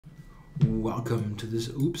Welcome to this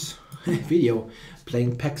video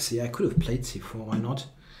playing peksi. I could have played c4, why not?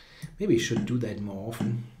 Maybe I should do that more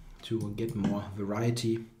often to get more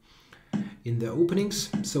variety in the openings.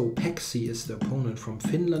 So peksi is the opponent from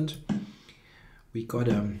Finland. We got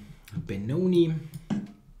a Benoni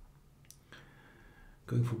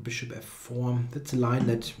going for bishop f4. That's a line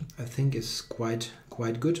that I think is quite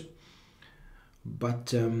good,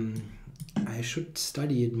 but I should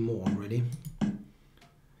study it more really.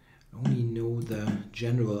 Only know the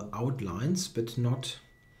general outlines, but not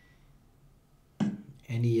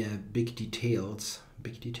any big details.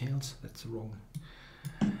 Big details? That's wrong.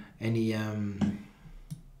 Any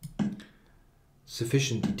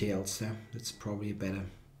sufficient details there. That's probably a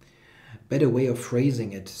better way of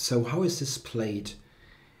phrasing it. So how is this played?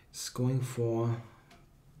 It's going for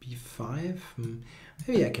b5.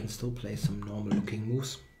 Maybe I can still play some normal looking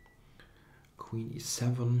moves. Queen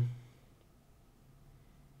e7.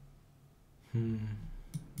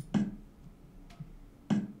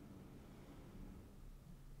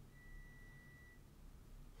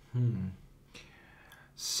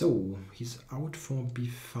 So he's out for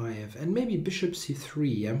b5 and maybe bishop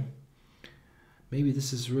c3, yeah? Maybe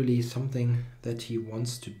this is really something that he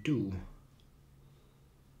wants to do.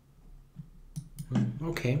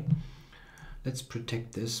 Okay, let's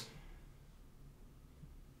protect this.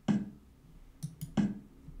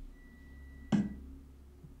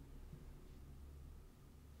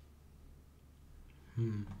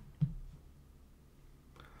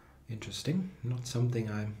 Interesting, not something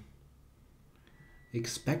I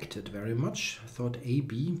expected very much. I thought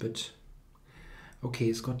AB, but okay,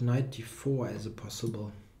 it's got knight d4 as a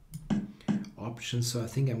possible option, so I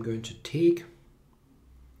think I'm going to take.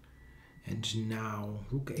 And now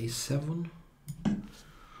rook a7.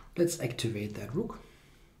 Let's activate that rook.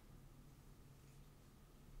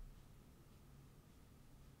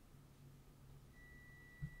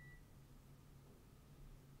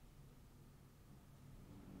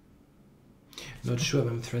 Not sure if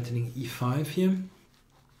I'm threatening e5 here.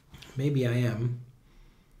 Maybe I am.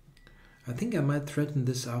 I think I might threaten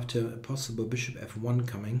this after a possible bishop f1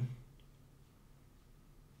 coming.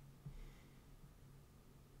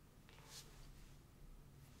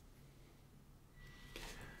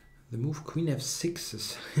 The move queen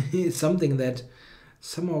f6 is something that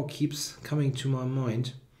somehow keeps coming to my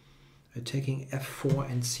mind. Attacking f4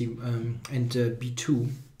 and b2.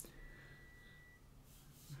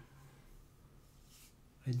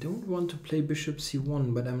 I don't want to play bishop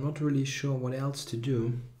c1, but I'm not really sure what else to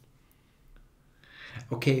do.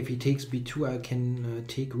 Okay, if he takes b2, I can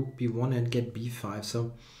take rook b1 and get b5,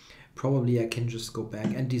 so probably I can just go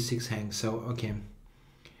back, and d6 hangs, so okay,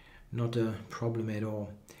 not a problem at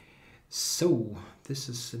all. So this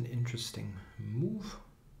is an interesting move.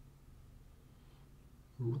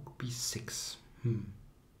 Rook b6.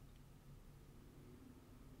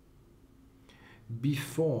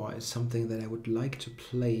 b4 is something that I would like to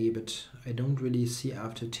play, but I don't really see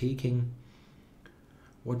after taking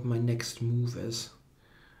what my next move is.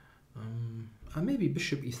 Maybe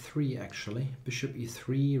bishop e3 actually. Bishop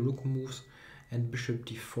e3, rook moves, and bishop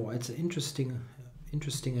d4. It's an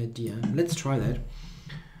interesting idea. Let's try that.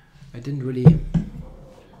 I didn't really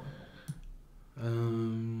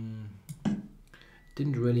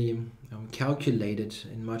calculate it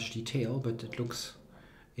in much detail, but it looks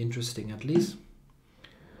interesting at least.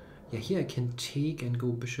 Yeah, here I can take and go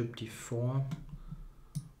bishop d4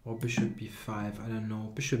 or bishop b5. I don't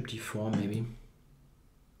know, bishop d4 maybe.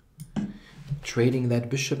 Trading that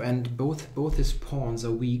bishop, and both his pawns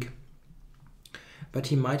are weak. But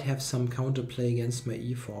he might have some counterplay against my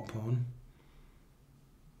e4 pawn.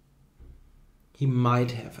 He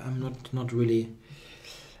might have. I'm not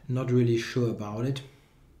really sure about it.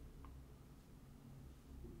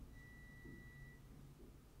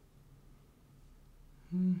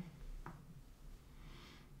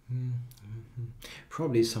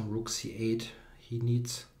 Probably some rook c8. He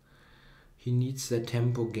needs the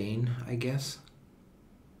tempo gain, I guess.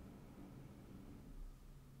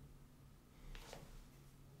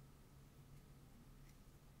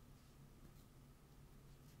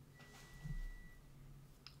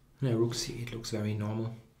 Yeah, rook c8 looks very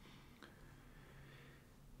normal.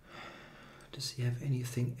 Does he have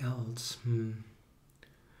anything else?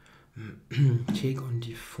 Take on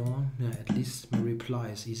d4. Yeah, at least my reply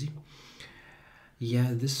is easy.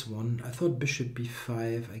 Yeah, this one. I thought bishop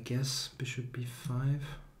b5, I guess. Bishop b5.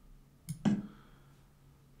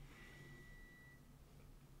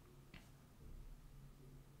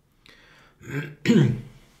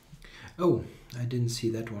 Oh, I didn't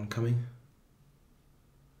see that one coming.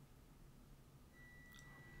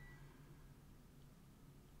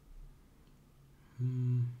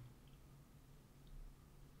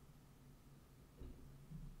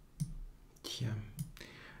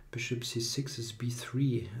 Bishop c6 is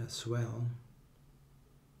b3 as well.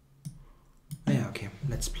 Yeah, okay,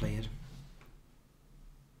 let's play it.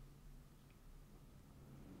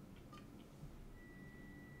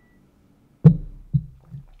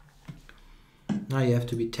 Now you have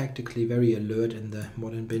to be tactically very alert in the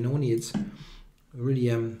modern Benoni. It's really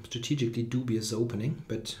strategically dubious opening,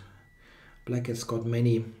 but black has got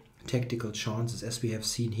many tactical chances, as we have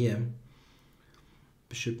seen here.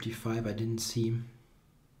 Bishop d5 I didn't see.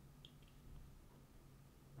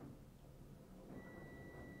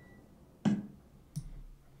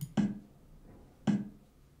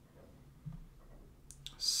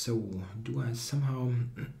 So, do I somehow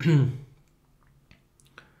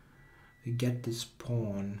get this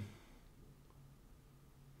pawn?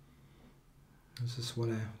 This is what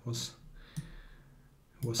I was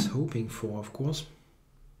hoping for, of course.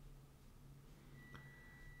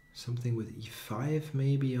 Something with e5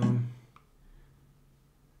 maybe, or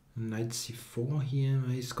knight c4 here.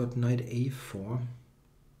 He's got knight a4.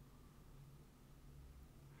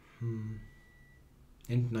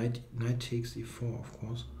 And knight takes e4, of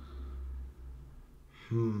course.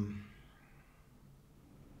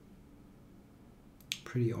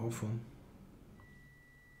 Pretty awful.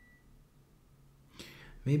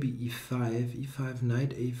 Maybe e5,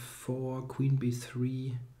 knight a4, queen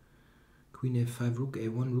b3, queen a5, rook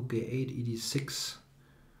a1, rook a8, ed6.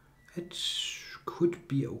 That could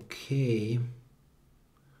be okay.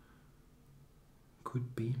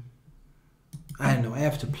 Could be. I don't know, I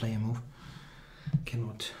have to play a move.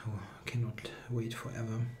 Cannot wait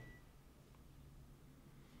forever.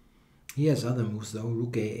 He has other moves though,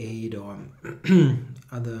 rook a8 or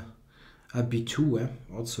other b2,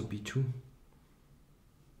 also b2.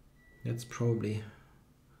 That's probably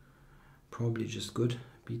just good,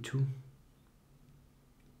 b2.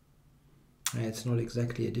 It's not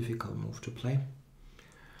exactly a difficult move to play.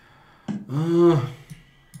 Yeah,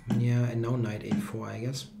 and now knight a4, I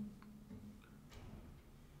guess.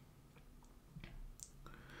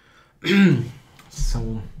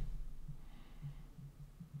 So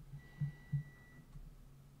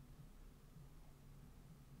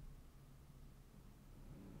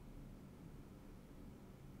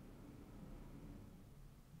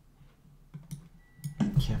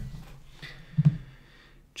yeah,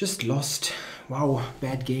 just lost. Wow,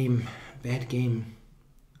 bad game, bad game.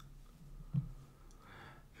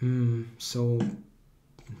 So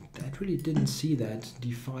I really didn't see that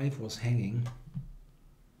d5 was hanging.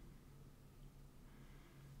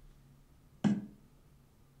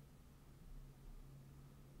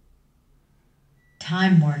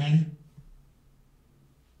 Time warning.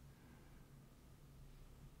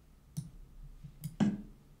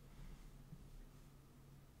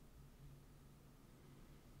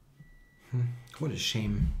 What a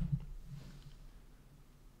shame.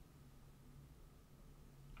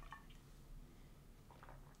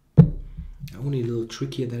 The only little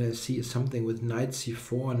trick here that I see is something with knight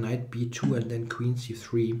c4, knight b2, and then queen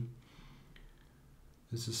c3.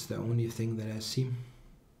 This is the only thing that I see.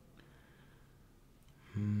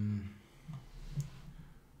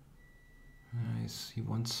 Nice. He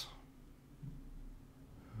wants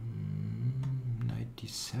knight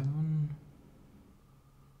d7.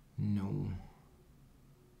 No.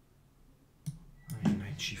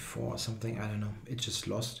 Knight g4 or something. I don't know. It just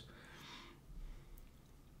lost.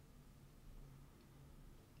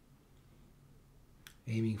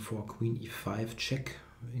 Aiming for queen e5 check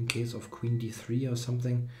in case of queen d3 or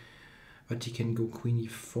something. But he can go queen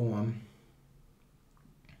e4.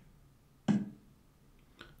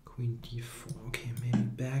 Queen d4. Okay, maybe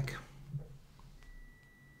back.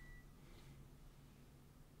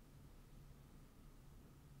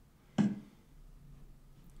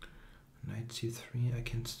 Knight c3 I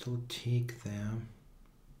can still take there.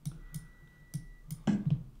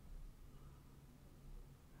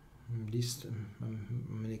 At least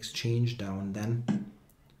an exchange down then.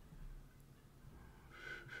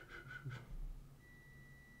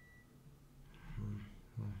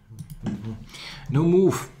 No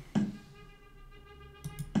move.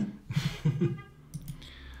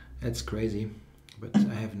 That's crazy, but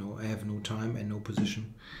I have no time and no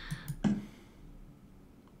position.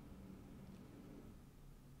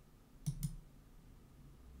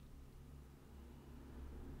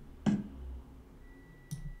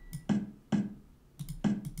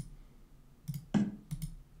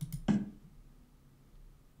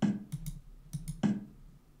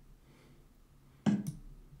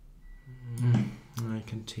 I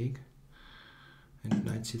can take, and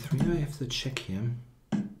knight c3. I have the check here.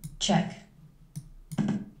 Check.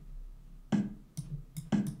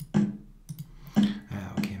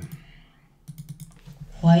 Okay.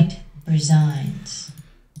 White resigns.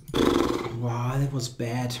 Wow, that was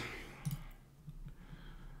bad.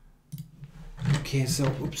 Okay, so,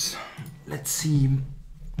 oops. Let's see.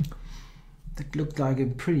 That looked like a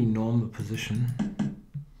pretty normal position.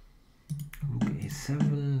 Rook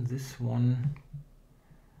a7, this one.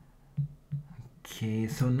 Okay,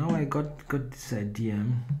 so now I got this idea.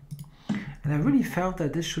 And I really felt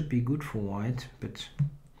that this should be good for white, but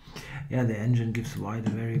yeah, the engine gives white a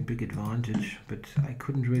very big advantage, but I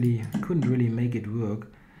couldn't really make it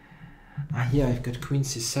work. Here I've got queen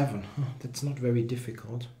c7. That's not very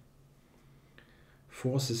difficult.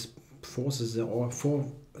 Forces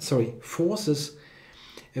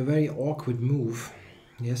a very awkward move.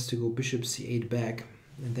 He has to go bishop c8 back,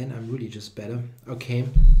 and then I'm really just better. Okay.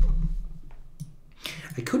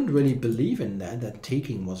 I couldn't really believe in that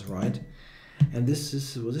taking was right, and this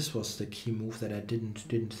was the key move that I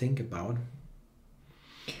didn't think about.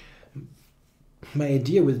 My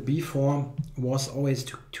idea with b4 was always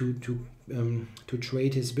to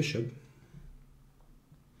trade his bishop.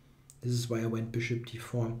 This is why I went bishop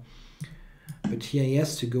d4. But here he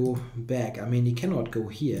has to go back. I mean, he cannot go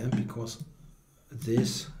here because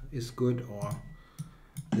this is good or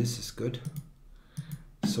this is good.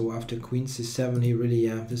 So after queen c7, he really,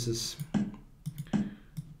 this is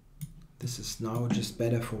now just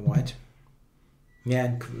better for white. Yeah,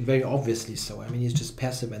 and very obviously so. I mean, he's just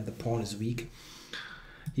passive and the pawn is weak.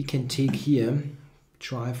 He can take here,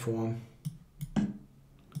 try for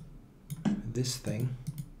this thing.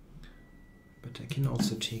 But I can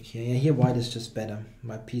also take here. Yeah, here white is just better.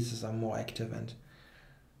 My pieces are more active and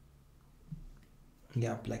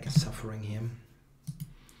yeah, black is suffering here.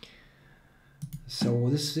 So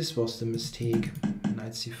this was the mistake.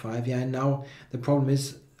 Knight c5. Yeah, and now the problem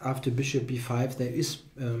is after bishop b5 there is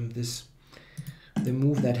the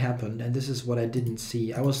move that happened, and this is what I didn't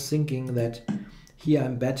see. I was thinking that here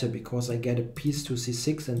I'm better because I get a piece to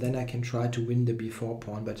c6 and then I can try to win the b4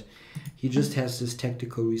 pawn, but he just has this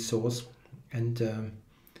tactical resource, and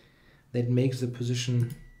that makes the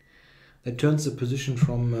position, that turns the position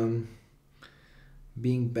from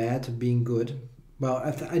being bad to being good. Well,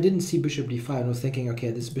 I didn't see bishop d5. I was thinking,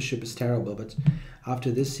 okay, this bishop is terrible, but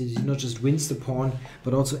after this, he not just wins the pawn,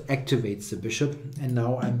 but also activates the bishop, and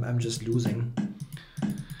now I'm just losing.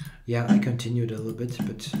 Yeah, I continued a little bit,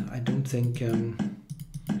 but I don't think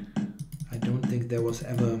there was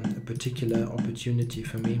ever a particular opportunity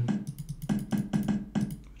for me.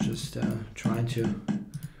 Just trying to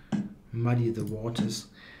muddy the waters.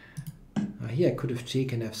 Here I could have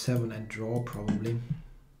taken f7 and draw probably.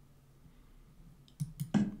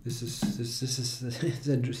 This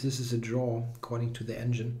is a draw according to the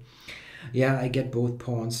engine. Yeah, I get both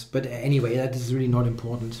pawns, but anyway, that is really not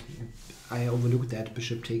important. I overlooked that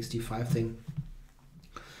bishop takes d5 thing,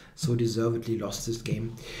 so deservedly lost this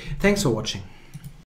game. Thanks for watching.